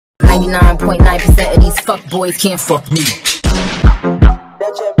99.9% of these fuck boys can't fuck me.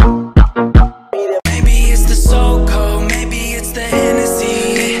 Maybe it's the soul code, maybe it's the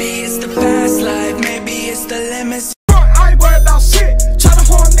Hennessy, maybe it's the fast life, maybe it's the limits. I ain't worried about shit. Try to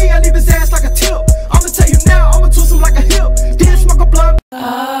harm me, I leave his ass like a tip. I'ma tell you now, I'ma twist him like a hip. Then smoke a blunt.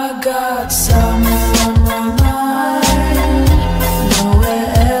 I got something on my mind,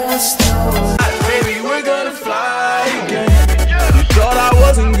 nowhere else to. Baby, we're gonna fly again. You thought I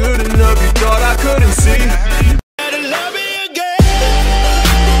wasn't good enough, you thought I couldn't see. You better love me again.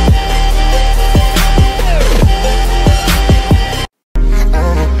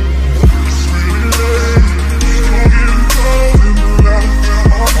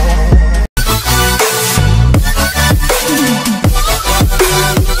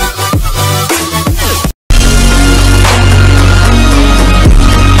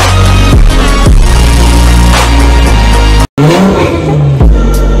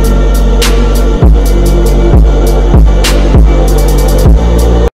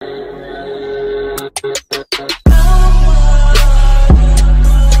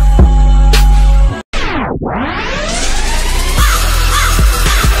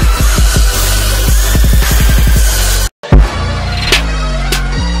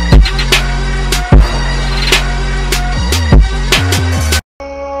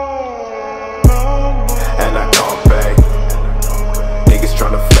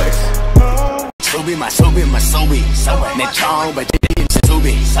 내 처음에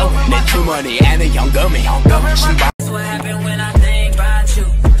수비 내 주머니 안에 현금이 That's what happened when I think about you.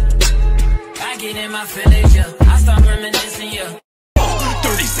 I get in my feelings, yeah. I start reminiscing, yeah.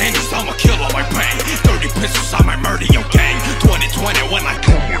 30 cents, I'ma kill all my pain. 30 pistols, I might murder your gang. 2020 when I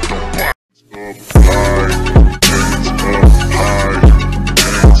come with the back.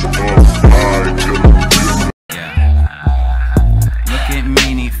 Look at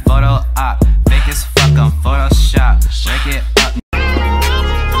me, need photo op. Fake as fuck on Photoshop. Break it up.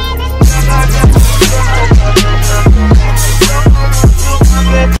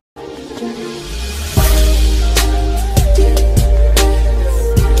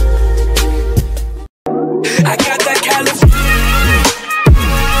 I got that California.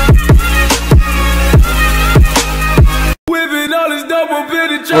 Whipping all this double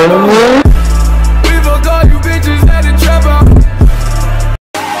bitty trouble. We fuck all you bitches at the trapper.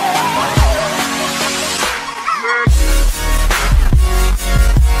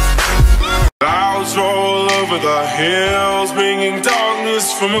 Clouds roll over the hills, bringing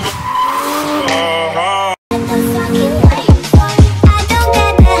darkness from above.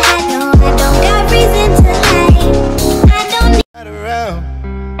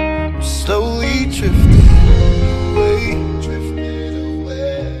 Slowly drifting away.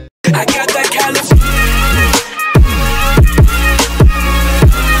 I got that California.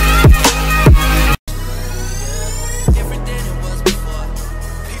 Different than it was before.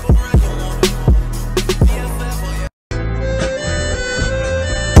 People really want me.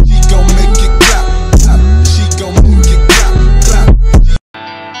 She gon' make it clap. She gon' make it clap.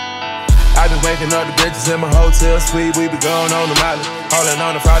 I been waking up the bitches in my hotel suite. We be going on the Miley, holding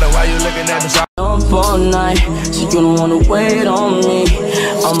on the Friday while you looking at me. Up all night, so you don't wanna wait on me.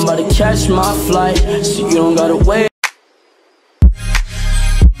 I'm about to catch my flight, so you don't gotta wait.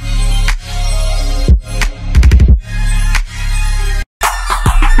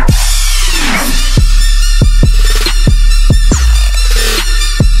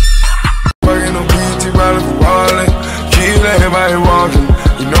 Working on BT riding for walling, keep everybody walking.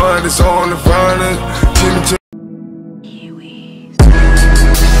 You know that it's on the front end.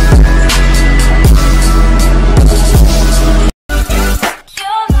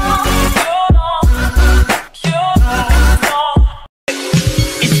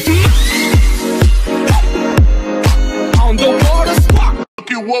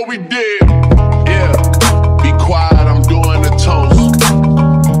 What we did, yeah. Be quiet, I'm doing the toast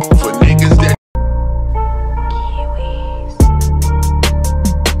for niggas that.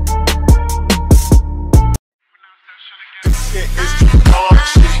 Shit is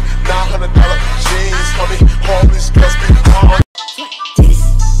shit. $900 jeans, homie, homeless, plus me. This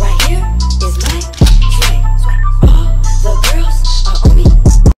right here is my swag. All the girls are on me.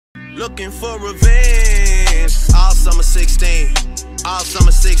 Looking for revenge. All summer 16. All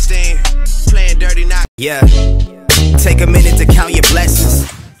summer 16, playing dirty now. Yeah, take a minute to count your blessings.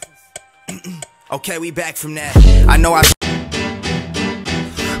 Okay, we back from that. I know I.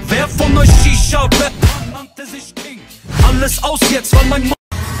 Wer von euch Shisha nannte sich King? Alles aus jetzt, weil mein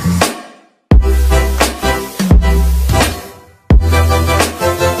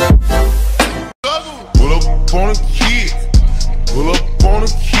Pull up on a kid. Pull up on a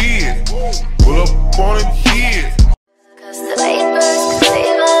kid.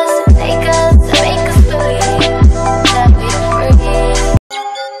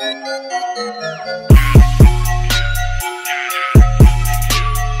 You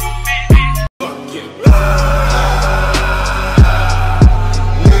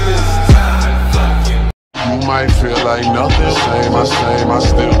might feel like nothing, same, I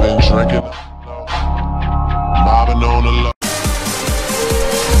still been drinking. Mobbing on the low.